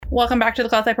Welcome back to the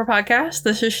Cloth Diaper Podcast.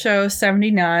 This is show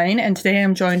 79, and today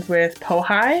I'm joined with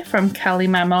Pohai from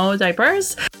Kalimamo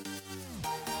Diapers.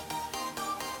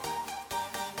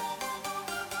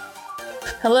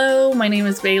 Hello, my name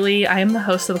is Bailey. I am the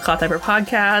host of the Cloth Diaper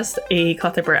Podcast, a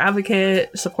cloth diaper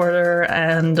advocate, supporter,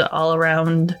 and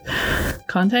all-around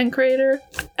content creator.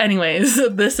 Anyways,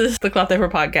 this is the Cloth Diaper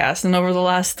Podcast, and over the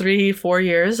last 3-4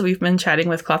 years, we've been chatting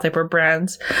with cloth diaper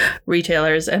brands,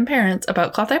 retailers, and parents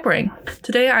about cloth diapering.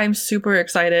 Today, I'm super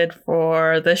excited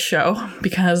for this show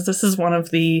because this is one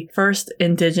of the first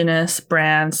Indigenous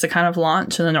brands to kind of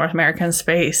launch in the North American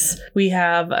space. We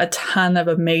have a ton of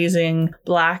amazing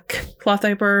Black cloth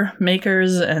diaper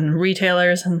makers and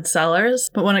retailers and sellers,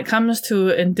 but when it comes to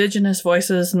Indigenous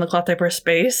voices in the cloth diaper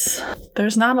space,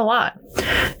 there's not a lot.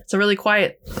 It's a really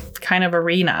quiet kind of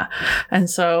arena. And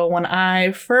so when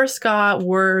I first got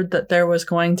word that there was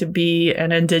going to be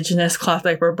an Indigenous cloth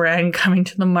diaper brand coming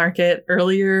to the market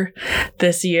earlier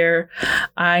this year,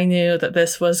 I knew that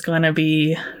this was going to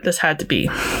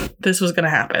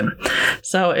happen.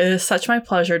 So it is such my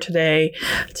pleasure today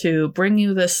to bring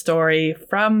you this story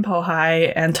from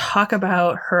Pohai and talk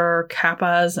about her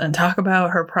kappas and talk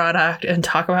about her product and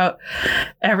talk about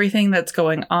everything that's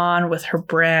going on with her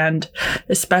brand,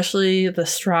 especially the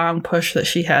strong push that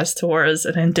she has towards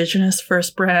an Indigenous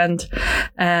first brand.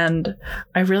 And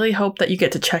I really hope that you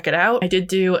get to check it out. I did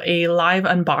do a live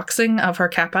unboxing of her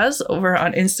kappas over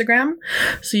on Instagram,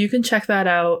 so you can check that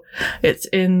out. It's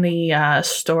in the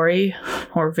story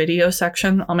or video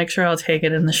section. I'll make sure I'll tag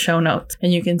it in the show notes,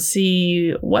 and you can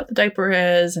see what the diaper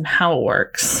is and how it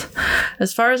works.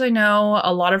 As far as I know,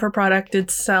 a lot of her product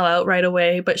did sell out right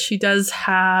away, but she does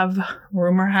have,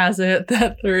 rumor has it,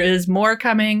 that there is more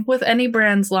coming. With any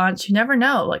brand's launch, you never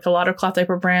know. Like a lot of cloth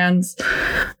diaper brands,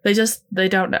 they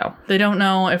don't know. They don't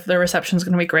know if their reception is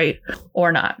going to be great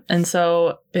or not. And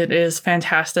so it is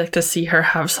fantastic to see her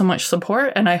have so much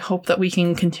support, and I hope that we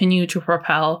can continue to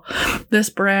propel this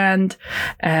brand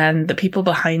and the people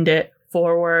behind it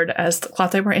forward as the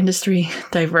cloth diaper industry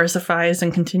diversifies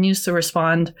and continues to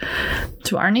respond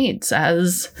to our needs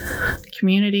as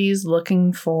communities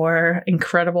looking for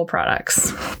incredible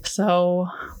products. So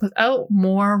without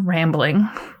more rambling,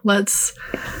 let's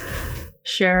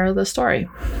share the story.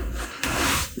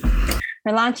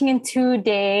 We're launching in 2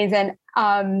 days, and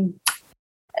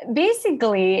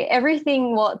basically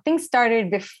things started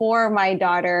before my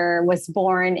daughter was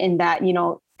born, in that,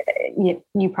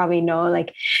 you probably know,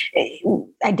 like,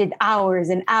 I did hours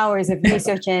and hours of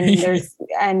research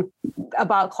and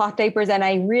about cloth diapers. And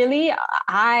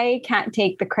I can't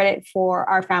take the credit for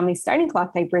our family starting cloth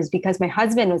diapers, because my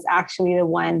husband was actually the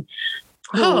one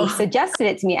who suggested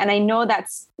it to me. And I know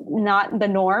that's not the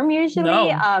norm usually.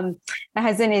 No. My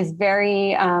husband is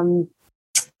very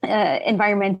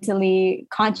environmentally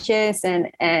conscious,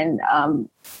 and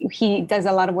he does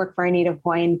a lot of work for our Native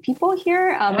Hawaiian people here.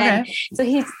 And so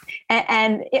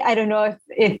and I don't know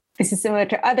if this is similar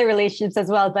to other relationships as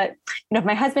well, but if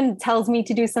my husband tells me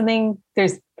to do something,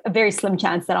 there's a very slim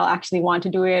chance that I'll actually want to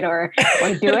do it or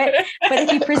do it. But if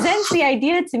he presents the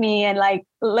idea to me and like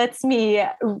lets me,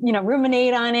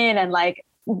 ruminate on it and like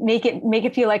make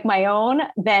it feel like my own,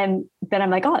 then I'm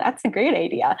like, oh, that's a great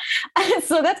idea.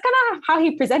 So that's kind of how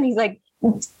he presented. He's like,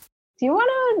 do you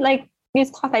want to like use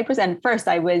cloth diapers? And first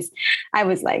I was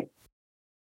like,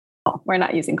 oh, we're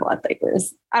not using cloth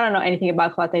diapers. I don't know anything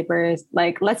about cloth diapers.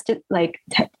 Like, let's just like,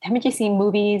 haven't you seen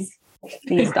movies?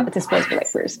 These disposable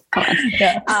diapers. Come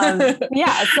on.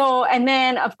 Yeah. So, and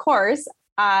then of course,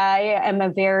 I am a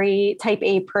very type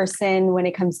A person when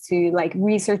it comes to like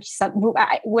research.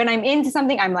 When I'm into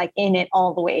something, I'm like in it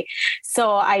all the way.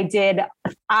 So I did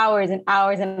hours and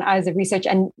hours and hours of research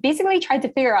and basically tried to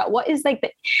figure out what is like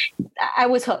I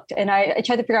was hooked, and I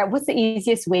tried to figure out what's the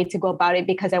easiest way to go about it,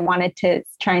 because I wanted to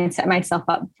try and set myself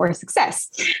up for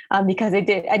success. Because I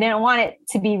didn't want it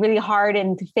to be really hard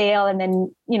and to fail. And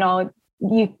then,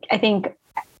 I think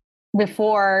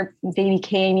before baby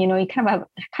came, you kind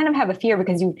of have a fear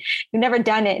because you've never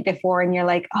done it before, and you're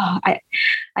like, oh,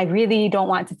 I really don't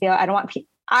want to fail. I don't want.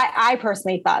 I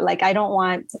personally thought like I don't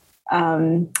want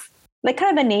like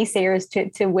kind of the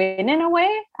naysayers to win in a way.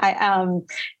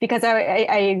 Because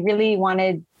I really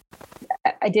wanted.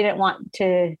 I didn't want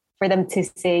for them to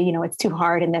say, it's too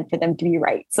hard, and then for them to be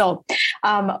right. So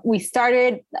we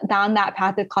started down that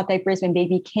path with cloth diapers when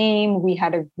baby came. We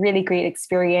had a really great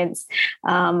experience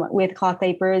with cloth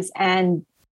diapers. And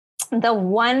the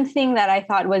one thing that I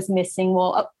thought was missing,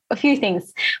 well, a few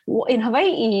things. In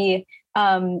Hawaii,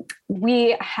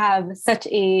 we have such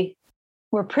a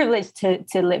we're privileged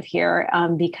to live here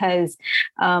because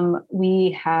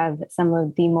we have some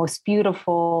of the most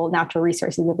beautiful natural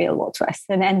resources available to us,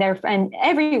 and they're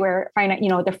everywhere finite.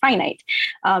 They're finite,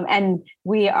 and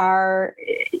we are.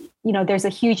 There's a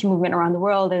huge movement around the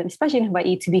world, and especially in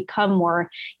Hawaii, to become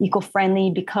more eco-friendly,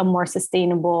 become more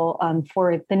sustainable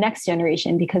for the next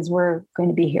generation, because we're going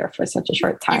to be here for such a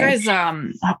short time. You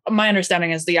guys, my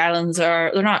understanding is the islands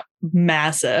they're not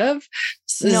massive.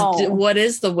 No. What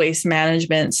is the waste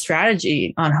management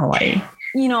strategy on Hawaii?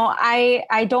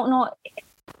 I don't know.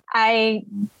 I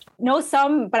know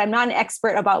some, but I'm not an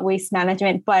expert about waste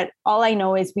management. But all I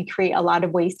know is we create a lot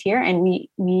of waste here, and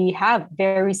we have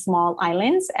very small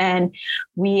islands, and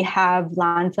we have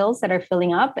landfills that are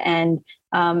filling up, and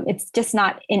it's just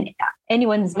not in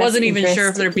anyone's best wasn't even interest. sure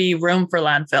if there'd be room for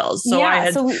landfills. So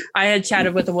I had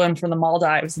chatted with a woman from the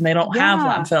Maldives, and they don't have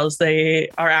landfills. They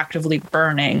are actively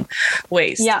burning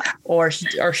waste or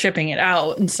shipping it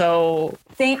out. And so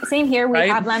same here. We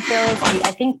have landfills,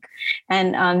 I think,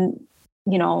 and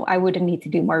I wouldn't need to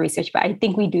do more research, but I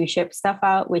think we do ship stuff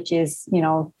out, which is,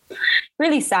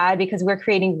 really sad, because we're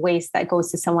creating waste that goes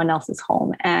to someone else's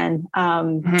home. And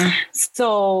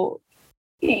so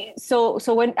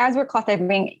when, as we're cloth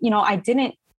diving,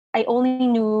 I only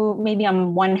knew, maybe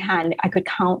on one hand, I could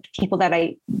count people that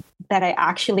I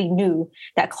actually knew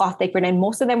that cloth diapered, and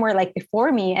most of them were like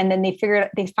before me. And then they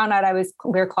found out we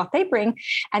were cloth diapering,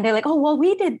 and they're like, "Oh, well,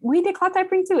 we did cloth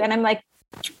diapering too." And I'm like,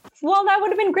 well, that would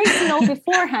have been great to know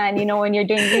beforehand, when you're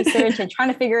doing research and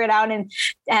trying to figure it out. And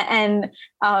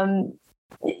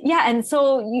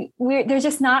so there's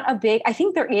just not a big, I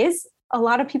think there is a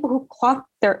lot of people who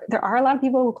there are a lot of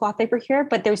people who cloth diaper here,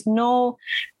 but there's no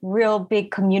real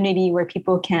big community where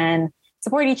people can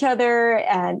support each other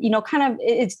and, kind of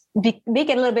make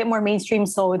it a little bit more mainstream.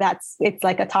 So it's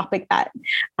like a topic that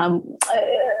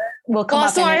will come up.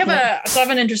 So I have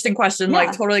an interesting question,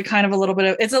 like totally kind of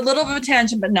it's a little bit of a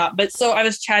tangent, but not. But so I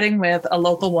was chatting with a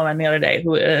local woman the other day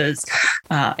who is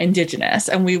Indigenous,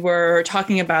 and we were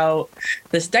talking about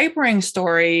this diapering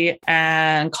story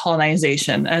and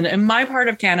colonization. And in my part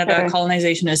of Canada,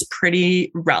 colonization is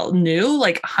pretty new,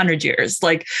 like 100 years.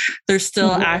 Like there's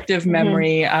still active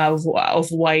memory of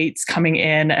whites coming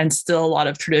in, and still a lot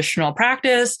of traditional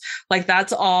practice. Like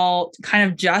that's all kind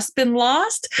of just been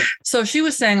lost. So she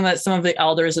was saying that some of the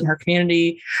elders in her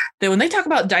community, that when they talk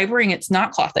about diapering, it's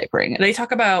not cloth diapering. They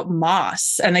talk about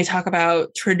moss, and they talk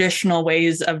about traditional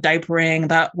ways of diapering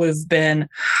that would have been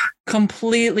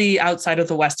completely outside of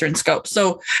the Western scope.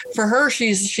 So for her,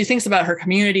 she thinks about her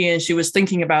community, and she was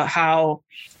thinking about how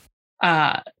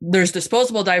there's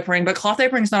disposable diapering, but cloth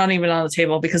diapering is not even on the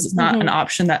table, because it's not an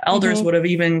option that elders would have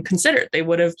even considered. They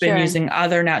would have been using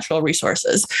other natural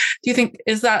resources. Do you think,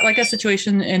 is that like a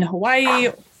situation in Hawaii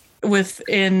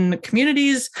within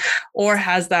communities, or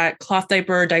has that cloth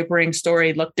diapering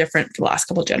story looked different for the last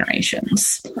couple of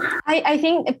generations? I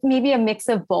think maybe a mix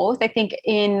of both. I think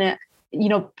in,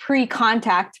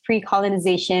 pre-contact,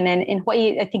 pre-colonization, and in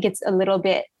Hawaii, I think it's a little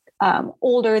bit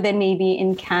older than maybe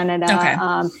in Canada. Okay.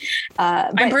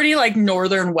 I'm pretty like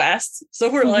northern west, so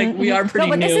we're we are pretty.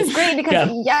 No, but new. This is great because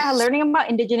learning about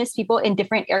Indigenous people in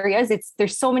different areas,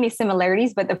 there's so many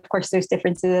similarities, but of course there's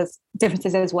differences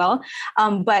as well.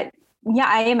 But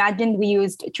I imagine we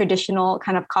used traditional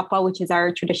kind of kapa, which is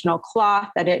our traditional cloth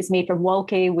that is made from woke,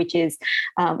 which is,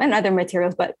 and other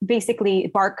materials, but basically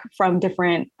bark from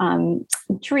different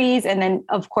trees. And then,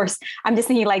 of course, I'm just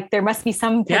thinking like there must be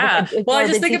some. Well, I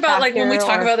just think about like when we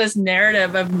talk about this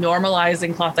narrative of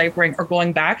normalizing cloth diapering or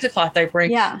going back to cloth diapering.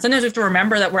 Sometimes we have to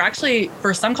remember that we're actually,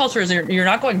 for some cultures, you're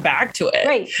not going back to it.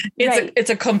 Right.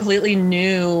 It's a completely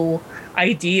new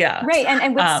idea. Right.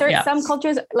 And with some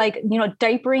cultures, like,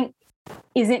 diapering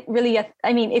isn't really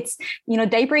it's,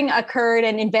 diapering occurred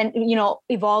and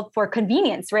evolved for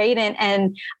convenience, right?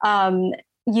 And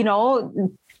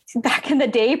back in the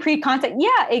day, pre-contact.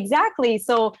 Yeah, exactly.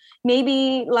 So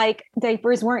maybe like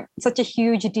diapers weren't such a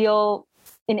huge deal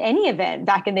in any event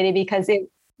back in the day, because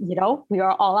we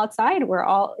are all outside. We're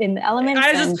all in the elements.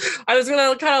 I was going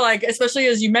to kind of like, especially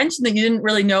as you mentioned that you didn't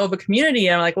really know of a community.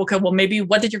 And I'm like, okay, well, maybe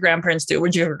what did your grandparents do?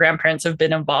 Would your grandparents have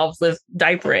been involved with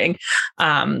diapering?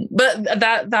 But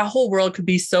that whole world could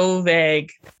be so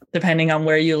vague depending on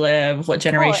where you live, what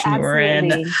generation you were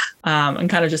in, and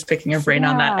kind of just picking your brain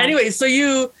on that. Anyway, so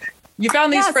you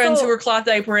found these friends who were cloth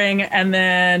diapering, and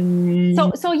then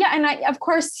and I, of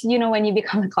course, when you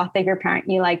become a cloth diaper parent,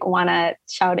 you like want to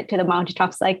shout it to the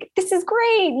mountaintops, like, this is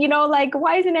great, like,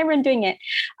 why isn't everyone doing it?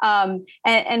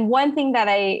 And one thing that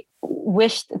I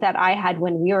wished that I had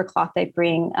when we were cloth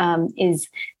diapering is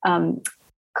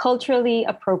culturally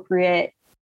appropriate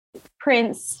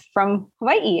prints from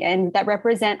Hawaii and that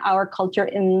represent our culture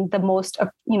in the most,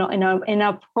 in an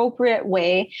appropriate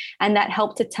way, and that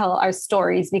help to tell our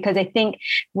stories. Because I think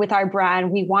with our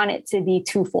brand, we want it to be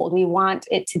twofold. We want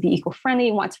it to be eco-friendly.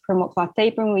 We want to promote cloth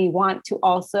tapering. We want to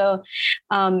also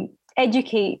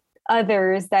educate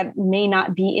others that may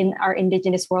not be in our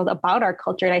Indigenous world about our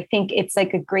culture. And I think it's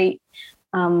like a great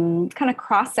kind of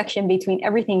cross section between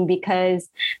everything, because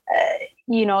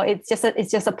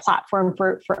it's just a platform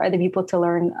for other people to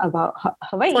learn about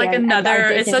Hawaii.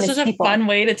 It's such a fun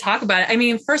way to talk about it. I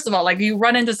mean, first of all, like you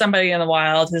run into somebody in the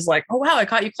wild who's like, oh wow, I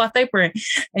caught you cloth tapering,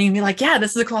 and you'd be like, yeah,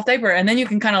 this is a cloth taper, and then you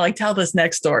can kind of like tell this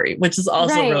next story, which is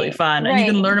also really fun, and you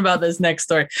can learn about this next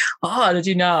story. Oh, did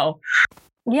you know?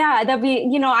 Yeah, that'd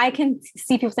be, I can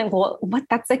see people saying, well,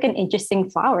 that's like an interesting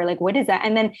flower. Like, what is that?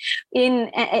 And then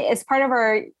as part of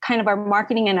our kind of our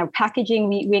marketing and our packaging,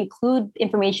 we include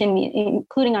information,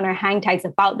 including on our hang tags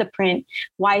about the print,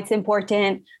 why it's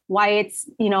important, why it's,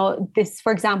 this,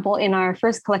 for example, in our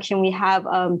first collection, we have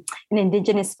an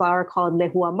Indigenous flower called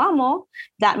Lehua Mamo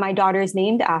that my daughter is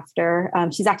named after.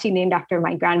 She's actually named after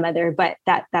my grandmother, but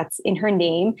that's in her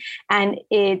name. And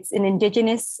it's an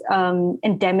Indigenous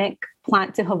endemic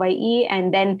plant to Hawaii.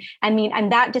 And then,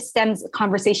 and that just stems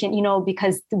conversation,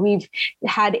 because we've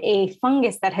had a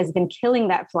fungus that has been killing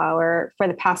that flower for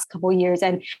the past couple of years.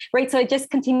 And so it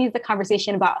just continues the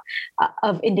conversation about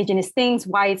of Indigenous things,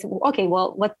 why it's okay.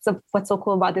 Well, what's so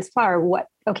cool about this flower?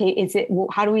 Is it,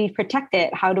 how do we protect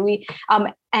it? How do we,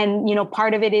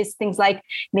 part of it is things like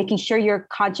making sure you're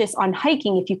conscious on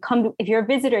hiking. If you're a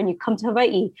visitor and you come to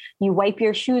Hawaii, you wipe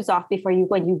your shoes off before you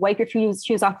go, you wipe your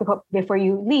shoes off before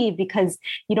you leave, because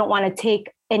you don't want to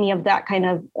take any of that kind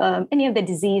of, any of the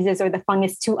diseases or the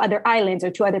fungus to other islands or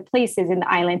to other places in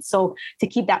the island. So to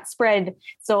keep that spread,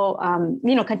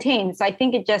 contained. So I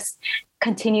think it just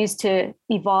continues to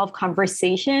evolve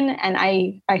conversation. And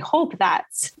I hope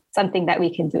that's something that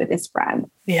we can do with this brand.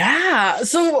 Yeah.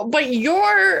 So, but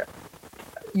you're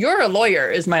a lawyer,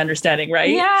 is my understanding, right?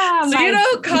 Yeah. So you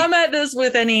don't come at this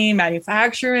with any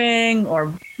manufacturing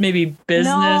or maybe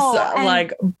business,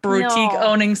 boutique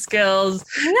owning skills.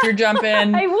 No, you're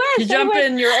jumping. You jump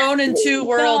in your own in two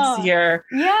worlds here.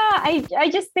 Yeah. I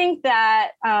just think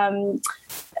that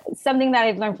something that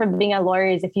I've learned from being a lawyer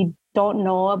is if you don't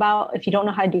know how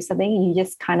to do something, you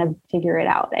just kind of figure it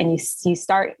out, and you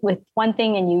start with one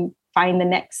thing and you find the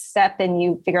next step and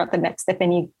you figure out the next step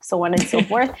and you so on and so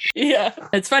forth. Yeah.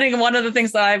 It's funny. One of the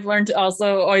things that I've learned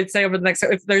also, I'd say over the next,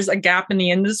 if there's a gap in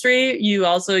the industry, you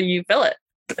fill it.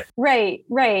 Right.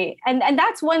 And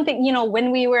that's one thing,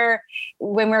 when we were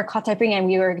cloth tapering and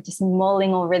we were just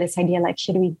mulling over this idea, like,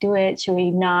 should we do it? Should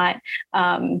we not?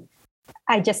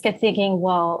 I just kept thinking,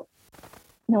 well,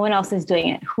 no one else is doing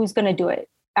it. Who's going to do it?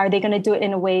 Are they going to do it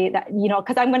in a way that,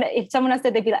 because if someone else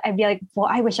did, I'd be like, well,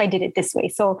 I wish I did it this way.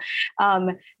 So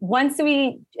once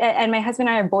and my husband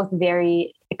and I are both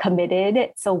very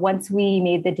committed. So once we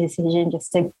made the decision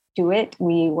just to do it,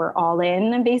 we were all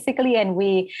in basically. And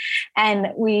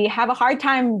we have a hard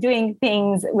time doing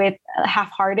things with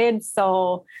half-hearted.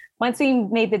 So once we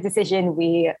made the decision,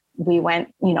 we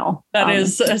went, that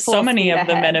is so many of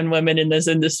the men and women in this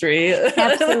industry.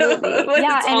 Absolutely.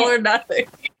 It's all or nothing.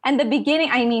 And the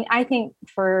beginning, I think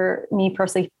for me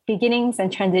personally, beginnings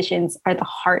and transitions are the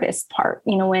hardest part.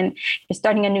 When you're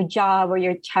starting a new job or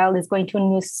your child is going to a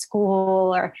new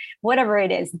school or whatever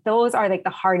it is, those are like the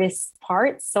hardest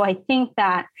parts. So I think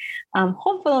that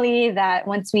hopefully that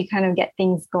once we kind of get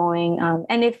things going,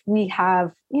 and if we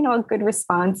have, a good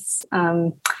response,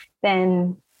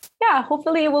 then yeah,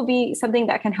 hopefully it will be something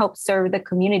that can help serve the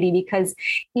community, because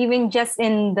even just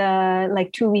in the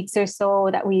 2 weeks or so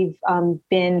that we've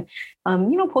been,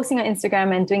 posting on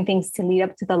Instagram and doing things to lead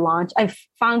up to the launch, I've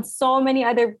found so many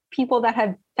other people that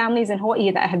have families in Hawaii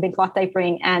that have been cloth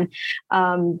tapering. And,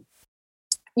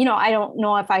 I don't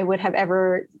know if I would have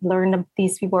ever learned of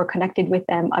these people or connected with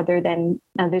them other than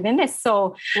this.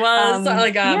 So, who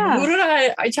did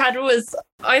I chatted with?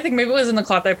 I think maybe it was in the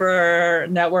Cloth Taper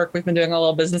Network. We've been doing a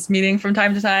little business meeting from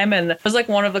time to time. And it was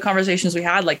one of the conversations we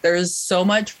had, there's so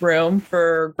much room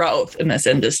for growth in this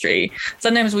industry.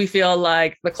 Sometimes we feel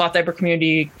like the Cloth Taper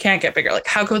community can't get bigger.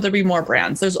 How could there be more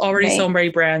brands? There's already so many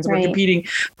brands. We're competing,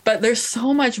 but there's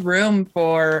so much room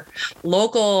for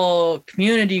local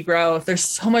community growth. There's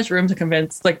so much room to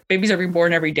convince, babies are being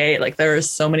born every day. There are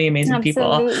so many amazing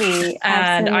people.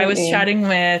 And I was chatting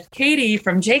with Katie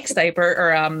from Jake's Diaper,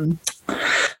 or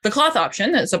the cloth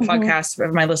option. It's a podcast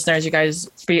for my listeners. You guys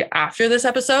be after this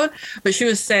episode, but she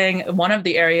was saying one of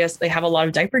the areas they have a lot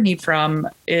of diaper need from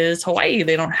is Hawaii.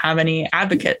 They don't have any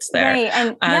advocates there. Right.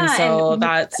 And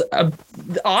that's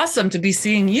awesome to be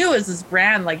seeing you as this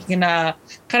brand, like you can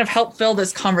kind of help fill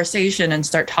this conversation and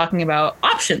start talking about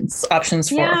options for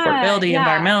affordability,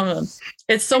 environmental.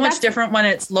 It's so much different when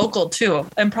it's local too.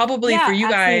 And probably for you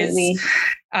guys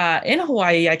in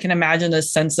Hawaii, I can imagine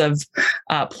this sense of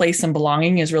place and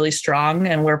belonging is really strong.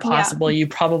 And where possible, you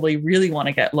probably really want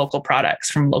to get local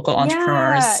products from local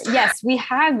entrepreneurs. Yes, we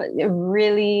have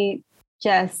really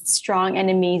just strong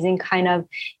and amazing kind of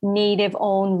native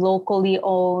owned, locally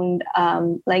owned,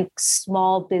 like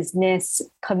small business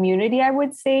community, I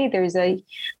would say. There's a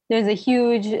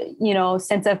huge,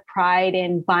 sense of pride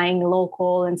in buying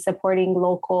local and supporting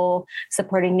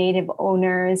native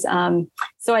owners.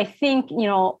 So I think,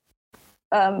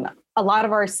 a lot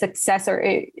of our success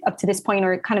or up to this point,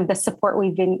 or kind of the support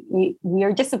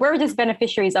we're just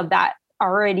beneficiaries of that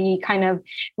already kind of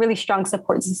really strong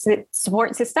support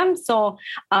system. So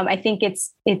I think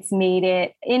it's made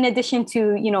it, in addition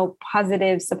to,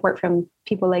 positive support from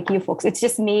people like you folks, it's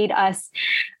just made us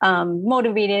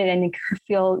motivated and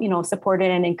feel, supported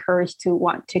and encouraged to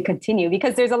want to continue,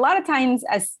 because there's a lot of times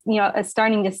as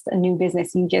starting just a new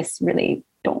business, you just really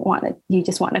you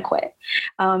just want to quit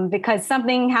because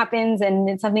something happens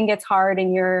and something gets hard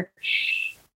and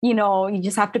you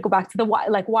just have to go back to the why,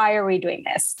 like, why are we doing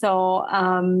this? So,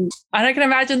 and I can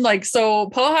imagine so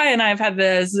Pohai and I have had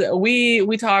this,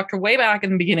 we talked way back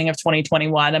in the beginning of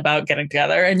 2021 about getting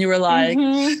together, and you were like,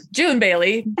 June,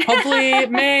 Bailey, hopefully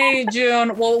May,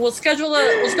 June, we'll schedule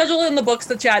it in the books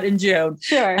to chat in June.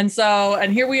 Sure.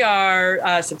 And here we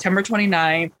are, September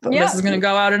 29th. Yep. This is going to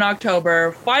go out in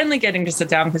October, finally getting to sit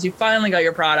down because you finally got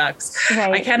your products.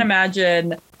 Right. I can't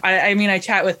imagine. I mean, I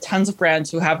chat with tons of brands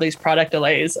who have these product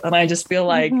delays, and I just feel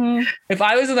like if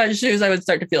I was in those shoes, I would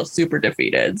start to feel super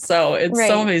defeated. So it's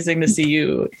so amazing to see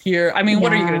you here. I mean,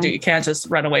 what are you going to do? You can't just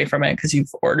run away from it because you've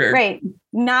ordered. Right.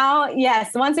 Now,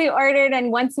 yes. Once we ordered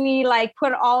and once we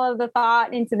put all of the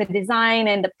thought into the design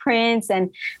and the prints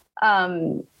and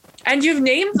you've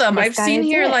named them. I've seen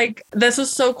here, this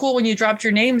was so cool when you dropped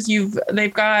your names. You've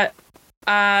got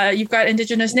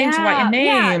indigenous names, Hawaiian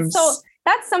names. Yeah. So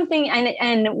that's something,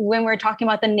 and when we're talking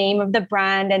about the name of the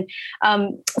brand, and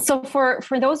so for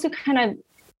those who kind of,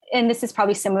 and this is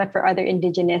probably similar for other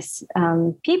indigenous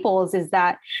peoples, is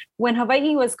that when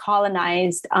Hawaii was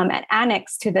colonized and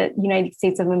annexed to the United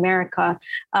States of America,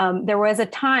 there was a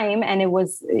time, and it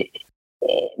was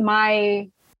my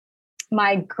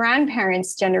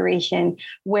grandparents' generation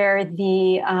where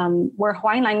where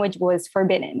Hawaiian language was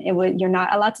forbidden. You're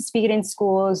not allowed to speak it in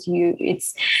schools.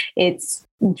 It's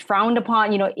frowned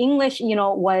upon. English,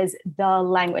 was the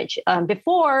language.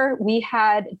 Before, we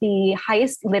had the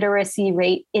highest literacy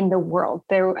rate in the world.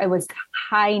 It was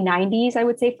high 90s, I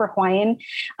would say, for Hawaiian.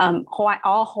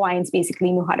 All Hawaiians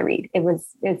basically knew how to read.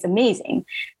 It's amazing.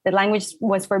 The language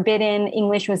was forbidden.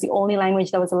 English was the only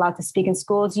language that was allowed to speak in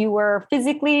schools. You were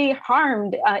physically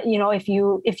harmed, if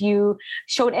you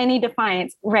showed any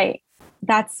defiance. Right.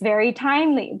 That's very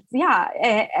timely.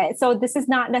 Yeah. So this is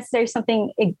not necessarily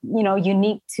something,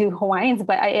 unique to Hawaiians,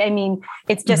 but I mean,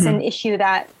 it's just an issue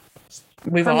that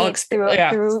we've all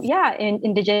experienced through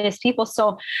indigenous people.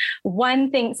 So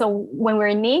one thing, so when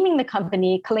we're naming the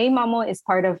company, Kaleiamamo is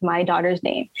part of my daughter's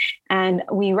name. And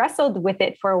we wrestled with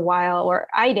it for a while, or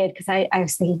I did, because I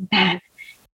was thinking, man,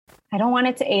 I don't want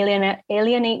it to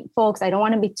alienate folks. I don't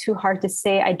want to be too hard to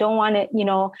say. I don't want it,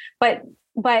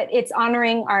 but it's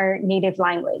honoring our native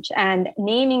language and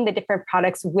naming the different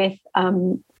products with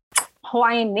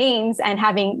Hawaiian names and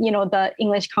having, the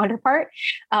English counterpart.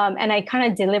 And I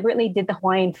kind of deliberately did the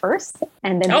Hawaiian first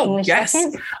and then the English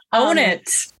second. Own it.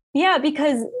 Yeah,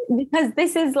 because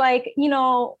this is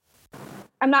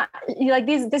I'm not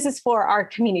this is for our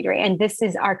community, right? And this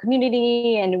is our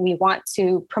community and we want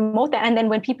to promote that. And then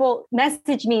when people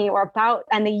message me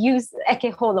and they use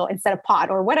eke holo instead of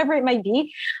pot or whatever it might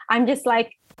be, I'm just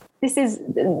like, this is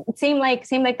same like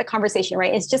the conversation,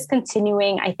 right? It's just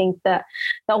continuing. I think the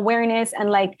awareness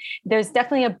and there's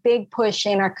definitely a big push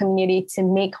in our community to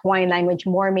make Hawaiian language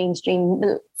more mainstream.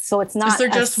 So it's not. Is there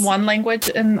just one language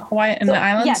in Hawaii in the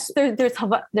islands? Yes,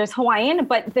 there's Hawaiian,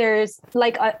 but there's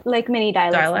like many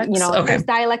dialects. There's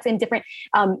dialects in different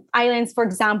islands. For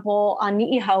example, on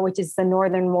Ni'ihau, which is the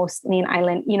northernmost main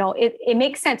island, it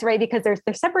makes sense, right? Because they're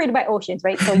separated by oceans,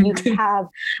 right? So you have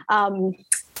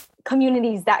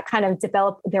communities that kind of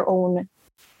develop their own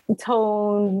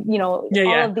tone, all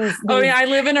of these. Oh yeah, I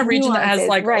live in a region that has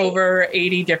like over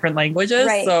 80 different languages,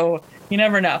 so you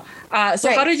never know.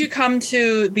 So how did you come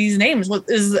to these names?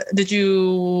 Is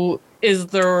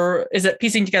it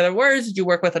piecing together words? Did you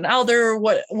work with an elder?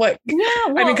 What? Yeah,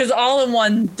 well, I mean, because all in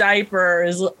one diaper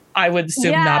is, I would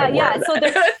assume, not a word.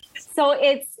 So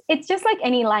it's just like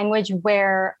any language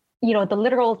where, the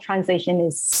literal translation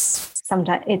is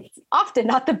sometimes, it's often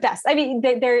not the best. I mean,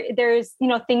 there's,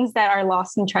 things that are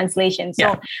lost in translation.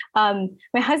 So my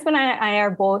husband and I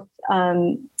are both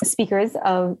speakers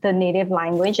of the native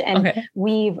language. And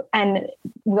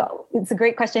it's a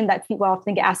great question that people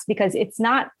often get asked, because it's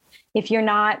not, if you're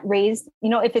not raised,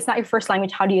 if it's not your first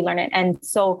language, how do you learn it? And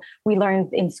so we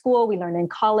learned in school, we learned in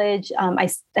college.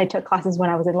 I took classes when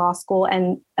I was in law school,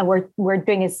 and we're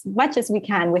doing as much as we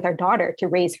can with our daughter to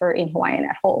raise her in Hawaiian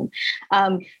at home.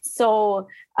 So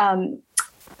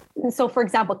for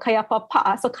example, kayapa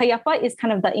pa. So kayapa is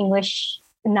kind of the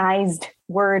Englishnized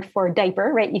word for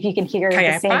diaper, right? If you can hear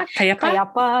the same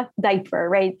kayapa diaper,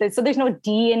 right? So there's no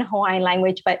D in Hawaiian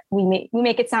language, but we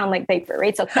make it sound like diaper,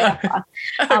 right? So kayapa.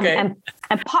 And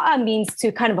pa'a means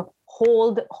to kind of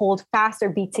hold fast or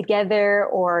be together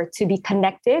or to be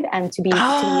connected and to be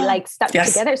like stuck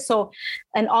together. So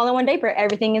an all-in-one diaper,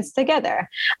 everything is together.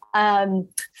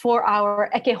 For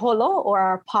our eke holo or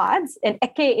our pods, and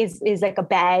eke is like a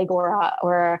bag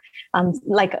or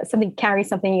like something, carry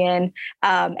something in.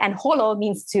 And holo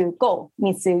means to go,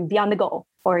 means to be on the go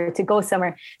or to go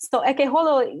somewhere. So eke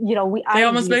holo, they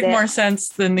almost make more sense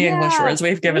than the English words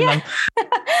we've given them.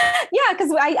 Yeah,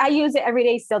 because I use it every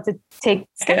day still to take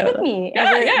stuff with me.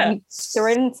 You throw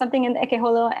in something in the eke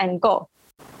holo and go.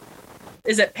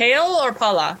 Is it pale or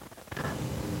pala?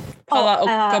 Pala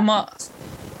okama.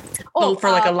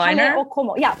 For like a liner? Pale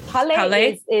okomo. Yeah, pale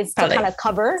is to kind of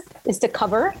cover, to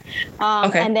cover.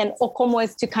 And then okomo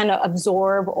is to kind of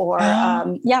absorb or,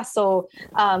 so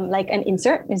like an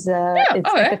insert is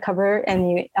like a cover,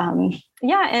 and you,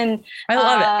 and I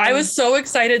love it. I was so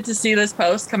excited to see this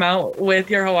post come out with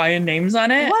your Hawaiian names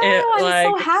on it. Wow,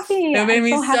 I'm so happy. It made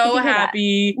me so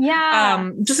happy.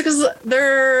 Yeah. Just because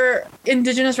their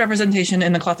Indigenous representation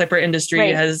in the cloth diaper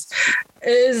industry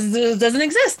doesn't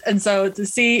exist. And so to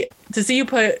see you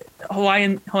put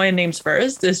Hawaiian names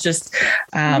first is just,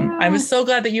 I was so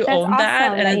glad that you owned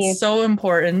that. And it's so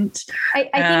important. I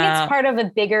think it's part of a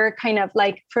bigger kind of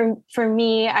like, for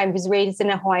me, I was raised in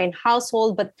a Hawaiian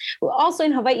household, but also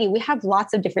in Hawaii, we have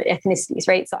lots of different ethnicities,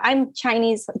 right? So I'm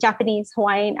Chinese, Japanese,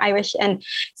 Hawaiian, Irish. And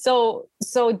so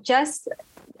just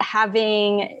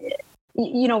having,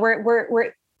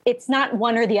 we're it's not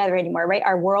one or the other anymore, right?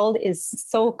 Our world is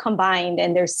so combined,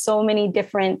 and there's so many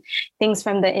different things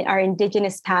from our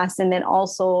indigenous past, and then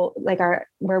also like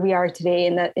where we are today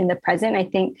in the present. I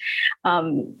think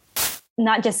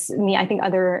not just me, I think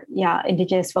other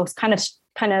indigenous folks kind of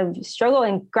struggle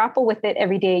and grapple with it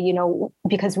every day,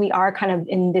 because we are kind of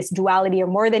in this duality or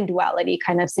more than duality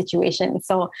kind of situation.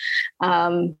 So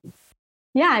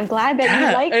I'm glad that you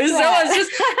like that.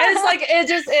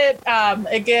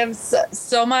 It gives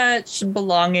so much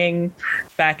belonging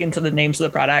back into the names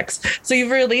of the products. So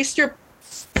you've released your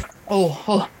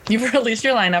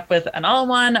lineup with an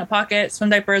all-in-one, a pocket, swim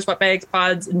diapers, wet bags,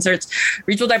 pods, inserts,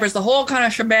 reachable diapers, the whole kind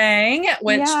of shebang,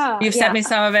 which you've sent me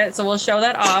some of it. So we'll show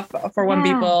that off for when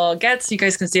people get, so you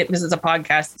guys can see it, because it's a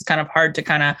podcast. It's kind of hard to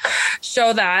kind of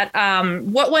show that.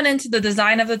 What went into the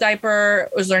design of the diaper?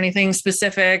 Was there anything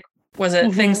specific? Was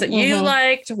it things that you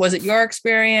liked? Was it your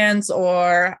experience,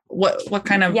 or what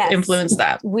kind of influenced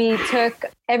that? We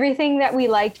took everything that we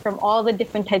liked from all the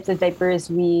different types of diapers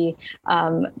we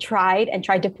tried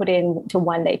to put into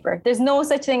one diaper. There's no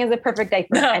such thing as a perfect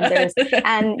diaper.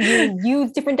 And you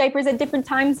use different diapers at different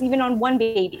times, even on one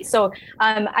baby. So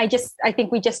I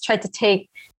think we just tried to take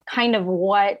kind of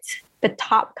what the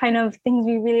top kind of things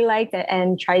we really liked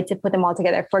and tried to put them all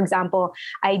together. For example,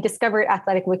 I discovered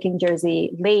Athletic Wicking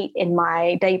Jersey late in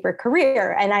my diaper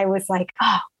career. And I was like,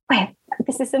 oh, wait,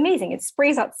 this is amazing. It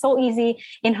sprays out so easy.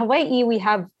 In Hawaii, we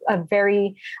have a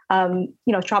very,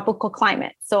 tropical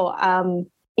climate. So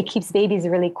it keeps babies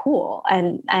really cool.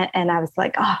 And I was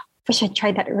like, oh, wish I'd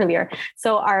tried that earlier.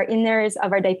 So our inners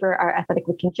of our diaper are Athletic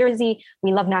Wicking Jersey.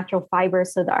 We love natural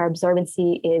fibers, so that our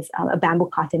absorbency is a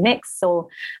bamboo cotton mix. So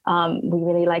we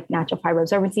really like natural fiber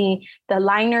absorbency. The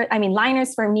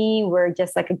liners for me were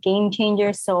just like a game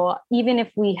changer. So even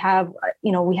if we have,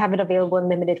 we have it available in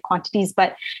limited quantities,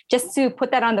 but just to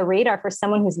put that on the radar for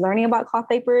someone who's learning about cloth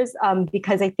diapers,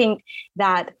 because I think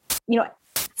that,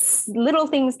 little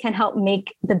things can help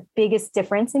make the biggest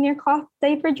difference in your cloth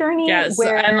diaper journey. Yes,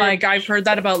 and like I've heard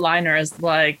that about liners.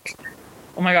 Like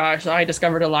oh my gosh, I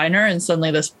discovered a liner and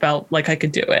suddenly this felt like I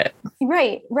could do it.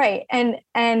 Right.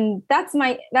 And that's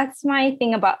my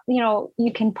thing about,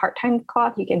 you can part-time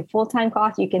cloth, you can full-time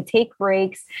cloth, you can take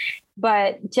breaks,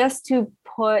 but just to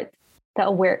put the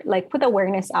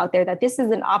awareness out there that this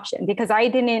is an option, because I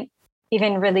didn't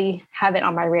even really have it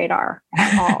on my radar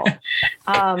at all.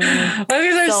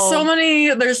 There's so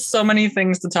many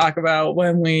things to talk about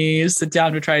when we sit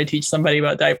down to try to teach somebody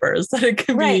about diapers that it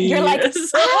can be You're like,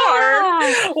 so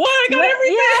hard. What? I got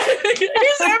everything.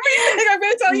 Here's everything. I'm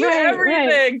going to tell you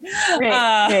everything.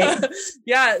 Right.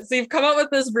 Yeah. So you've come up with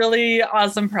this really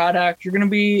awesome product. You're going to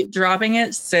be dropping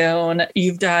it soon.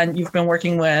 You've been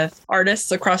working with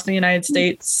artists across the United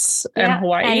States and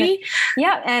Hawaii.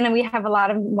 And we have a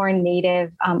lot of more Native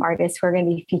artists who are going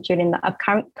to be featured in the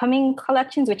upcoming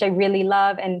collections, which I really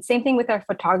love. And same thing with our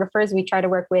photographers. We try to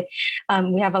work with,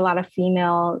 we have a lot of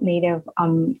female Native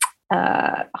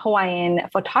Hawaiian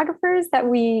photographers that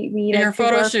we your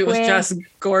photo shoot was just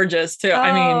gorgeous too.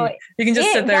 I mean, you can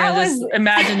just sit there and just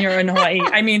imagine you're in Hawaii.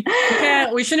 I mean,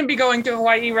 we shouldn't be going to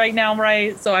Hawaii right now,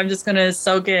 right? So I'm just going to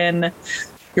soak in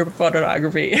your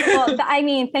photography. Well, I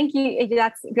mean, thank you.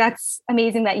 That's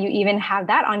amazing that you even have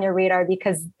that on your radar,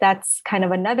 because that's kind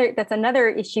of another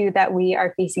issue that we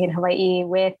are facing in Hawaii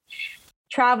with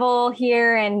travel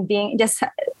here and being just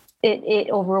it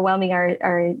overwhelming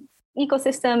our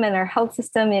ecosystem and our health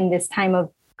system in this time of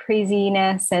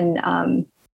craziness. And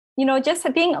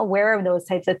just being aware of those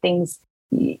types of things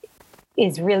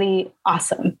is really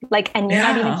awesome. And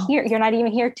you're not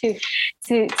even here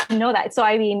to know that. So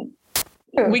I mean,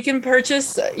 we can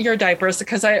purchase your diapers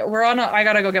because I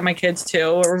gotta go get my kids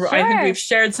too. Sure. I think we've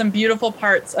shared some beautiful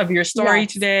parts of your story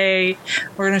today.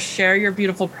 We're going to share your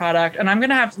beautiful product. And I'm going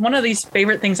to have one of these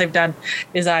favorite things I've done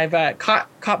is I've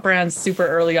caught brands super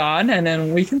early on, and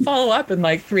then we can follow up in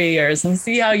 3 years and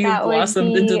see how you've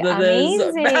blossomed into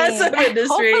this massive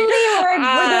industry. Hopefully we're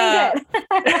doing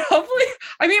good. Hopefully.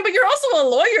 I mean, but you're also a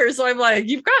lawyer. So I'm like,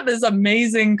 you've got this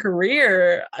amazing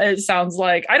career. It sounds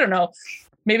like, I don't know.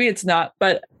 Maybe it's not,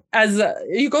 but as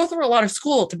you go through a lot of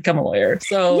school to become a lawyer.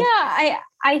 So yeah,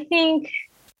 I think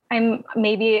I'm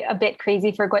maybe a bit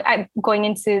crazy for going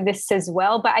into this as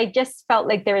well, but I just felt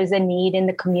like there is a need in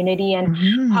the community, and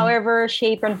however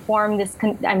shape and form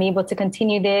I'm able to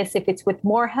continue this, if it's with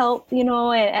more help,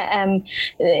 I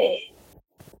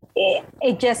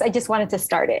just wanted to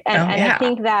start it. And I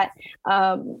think that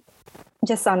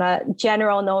just on a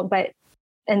general note,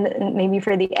 and maybe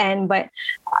for the end, but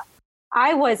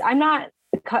I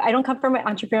don't come from an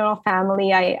entrepreneurial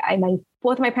family.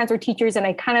 Both of my parents were teachers, and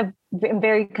I kind of am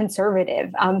very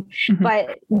conservative.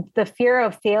 But the fear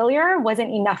of failure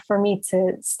wasn't enough for me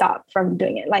to stop from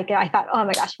doing it. I thought, oh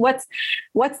my gosh, what's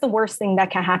the worst thing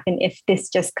that can happen if this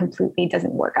just completely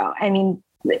doesn't work out? I mean,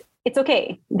 it's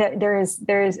okay. There's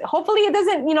hopefully it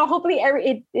doesn't, hopefully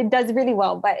it does really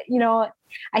well, but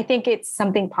I think it's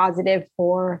something positive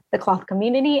for the cloth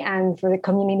community and for the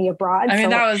community abroad. I mean,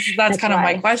 that's kind of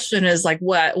my question is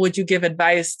what would you give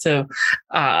advice to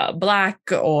Black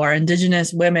or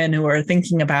Indigenous women who are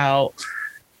thinking about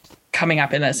coming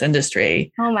up in this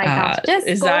industry? Oh my gosh.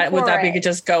 Would that be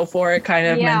just go for it kind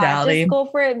of mentality? Just go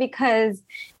for it, because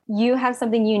you have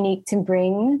something unique to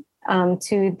bring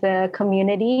to the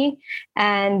community.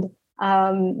 And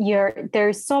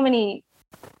there's so many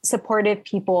supportive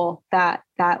people that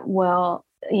will,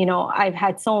 I've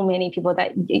had so many people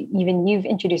that even you've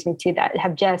introduced me to that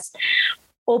have just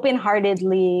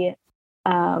open-heartedly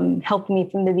helped me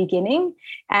from the beginning.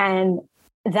 And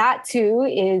that too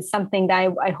is something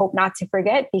that I hope not to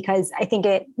forget, because I think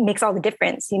it makes all the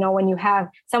difference. When you have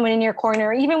someone in your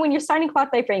corner, even when you're starting Cloth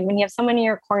by Frame, when you have someone in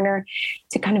your corner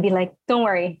to kind of be like, don't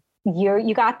worry,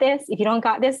 you got this. If you don't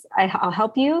got this, I'll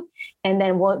help you. And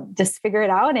then we'll just figure it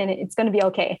out and it's going to be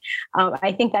okay.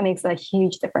 I think that makes a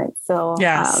huge difference. So,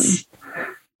 yes.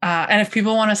 And if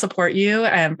people want to support you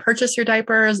and purchase your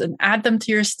diapers and add them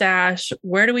to your stash,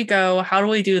 where do we go? How do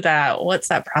we do that? What's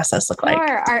that process look like?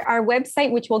 Our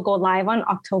website, which will go live on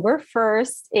October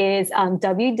 1st, is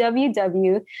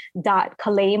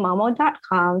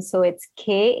www.kaleimamo.com. So it's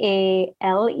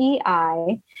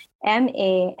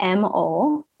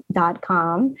KALEIMAMO.com.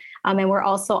 And we're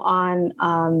also on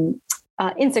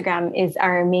Instagram is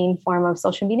our main form of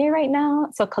social media right now.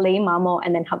 So Kaleimamo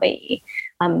and then Hawaii.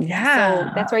 So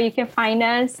that's where you can find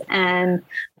us and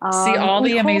see all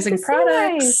the amazing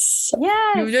products.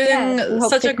 Yes, you're doing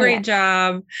such a great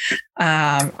job.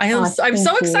 I'm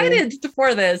so excited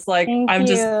for this. I'm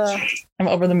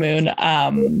over the moon.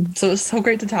 So it's so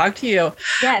great to talk to you.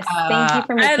 Yes, thank you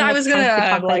for making and I was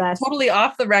gonna totally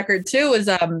off the record too. Is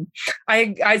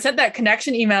I sent that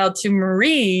connection email to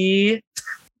Marie.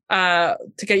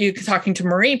 to get you talking to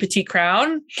Marie Petite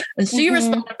Crown. And she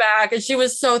responded back, and she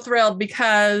was so thrilled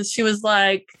because she was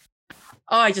like,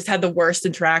 oh, I just had the worst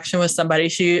interaction with somebody.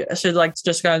 She like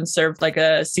just got and served like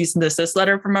a cease and desist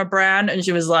letter from a brand. And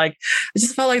she was like, I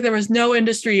just felt like there was no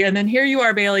industry. And then here you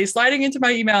are, Bailey, sliding into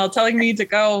my email, telling me to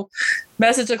go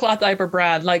message a cloth diaper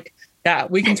brand. Like, yeah,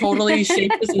 we can totally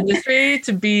shape this industry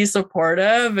to be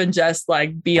supportive and just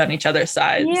like be on each other's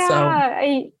side. Yeah. So.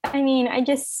 I mean,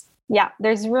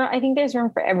 there's room. I think there's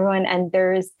room for everyone. And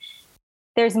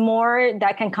there's more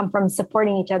that can come from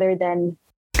supporting each other than.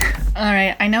 All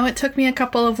right. I know it took me a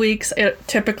couple of weeks. It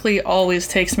typically always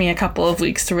takes me a couple of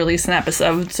weeks to release an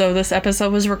episode. So this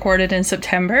episode was recorded in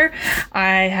September.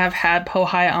 I have had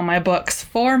Pohai on my books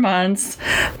 4 months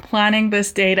planning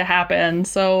this day to happen.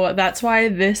 So that's why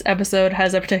this episode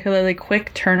has a particularly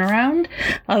quick turnaround.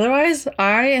 Otherwise,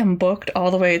 I am booked all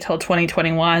the way till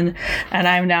 2021. And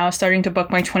I'm now starting to book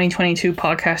my 2022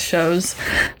 podcast shows.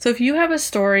 So if you have a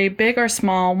story, big or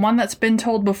small, one that's been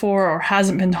told before or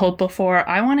hasn't been told before,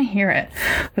 I want to hear it.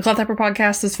 The Cloth Diaper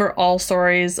Podcast is for all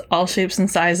stories, all shapes and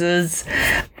sizes,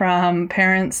 from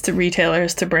parents to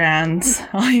retailers to brands.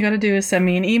 All you got to do is send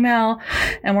me an email,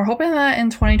 and we're hoping that in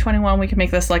 2021 we can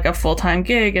make this like a full-time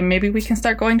gig, and maybe we can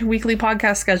start going to weekly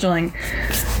podcast scheduling.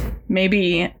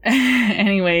 Maybe.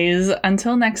 Anyways,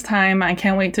 until next time, I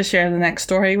can't wait to share the next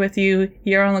story with you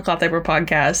here on the Cloth Diaper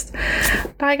Podcast.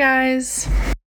 Bye, guys.